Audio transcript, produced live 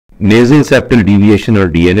Nasal septal deviation or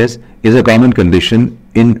DNS is a common condition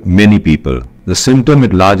in many people. The symptom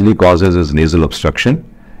it largely causes is nasal obstruction.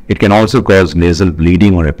 It can also cause nasal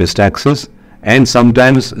bleeding or epistaxis, and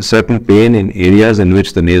sometimes certain pain in areas in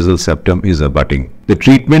which the nasal septum is abutting. The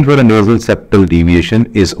treatment for a nasal septal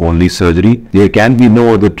deviation is only surgery. There can be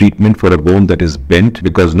no other treatment for a bone that is bent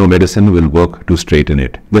because no medicine will work to straighten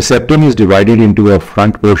it. The septum is divided into a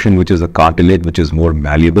front portion which is a cartilage, which is more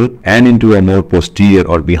malleable, and into a more posterior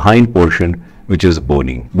or behind portion which is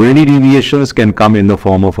bony. Bony deviations can come in the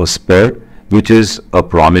form of a spur, which is a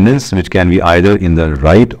prominence which can be either in the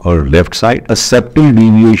right or left side. A septal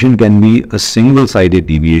deviation can be a single-sided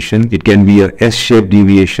deviation. It can be a S-shaped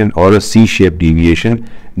deviation or a C-shaped deviation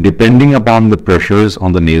depending upon the pressures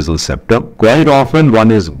on the nasal septum. Quite often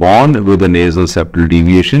one is born with a nasal septal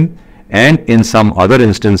deviation, and in some other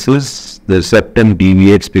instances the septum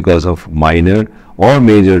deviates because of minor or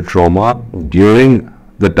major trauma during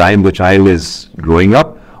the time the child is growing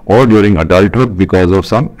up, or during adulthood because of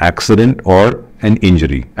some accident or an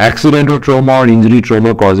injury. Accidental trauma or injury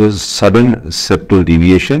trauma causes sudden septal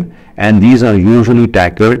deviation, and these are usually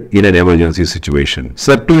tackled in an emergency situation.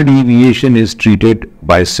 Septal deviation is treated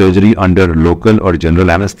by surgery under local or general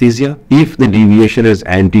anesthesia. If the deviation is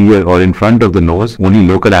anterior or in front of the nose, only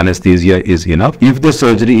local anesthesia is enough. If the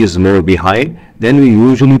surgery is more behind, then we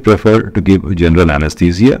usually prefer to give general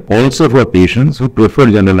anesthesia, also for patients who prefer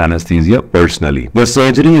general anesthesia personally. The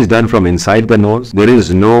surgery is done from inside the nose. There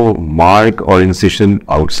is no mark or incision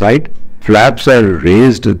outside. Flaps are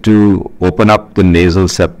raised to open up the nasal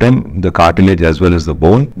septum, the cartilage as well as the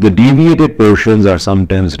bone. The deviated portions are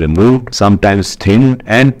sometimes removed, sometimes thinned,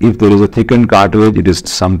 and if there is a thickened cartilage, it is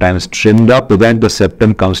sometimes trimmed up so that the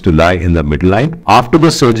septum comes to lie in the midline. After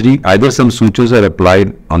the surgery, either some sutures are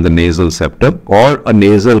applied on the nasal septum or a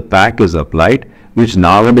nasal pack is applied, which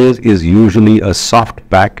nowadays is usually a soft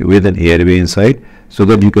pack with an airway inside, so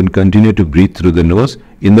that you can continue to breathe through the nose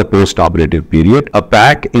in the post-operative period. A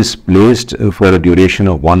pack is placed for a duration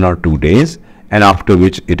of 1 or 2 days, and after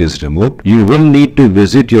which it is removed. You will need to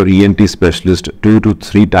visit your ENT specialist 2 to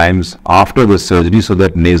 3 times after the surgery so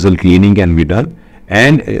that nasal cleaning can be done,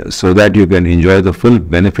 and so that you can enjoy the full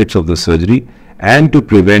benefits of the surgery, and to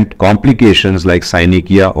prevent complications like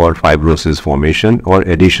synechia or fibrosis formation or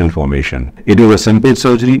adhesion formation. It is a simple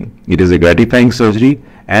surgery, it is a gratifying surgery,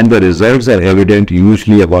 and the results are evident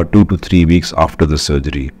usually about 2 to 3 weeks after the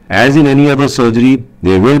surgery. As in any other surgery,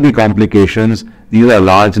 there will be complications. These are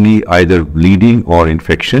largely either bleeding or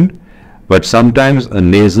infection, but sometimes a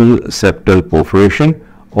nasal septal perforation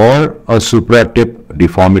or a supratip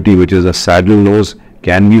deformity, which is a saddle nose,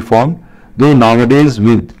 can be formed. Though nowadays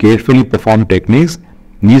with carefully performed techniques,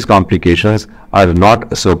 these complications are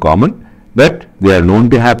not so common, but they are known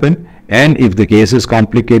to happen, and if the case is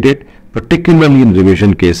complicated, particularly in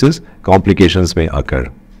revision cases, complications may occur.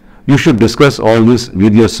 You should discuss all this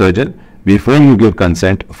with your surgeon before you give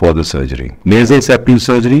consent for the surgery. Nasal septal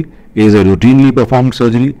surgery is a routinely performed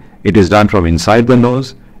surgery. It is done from inside the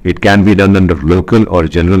nose. It can be done under local or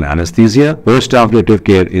general anesthesia. Post-operative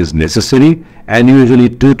care is necessary, and usually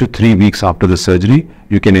 2 to 3 weeks after the surgery,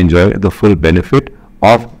 you can enjoy the full benefit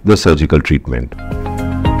of the surgical treatment.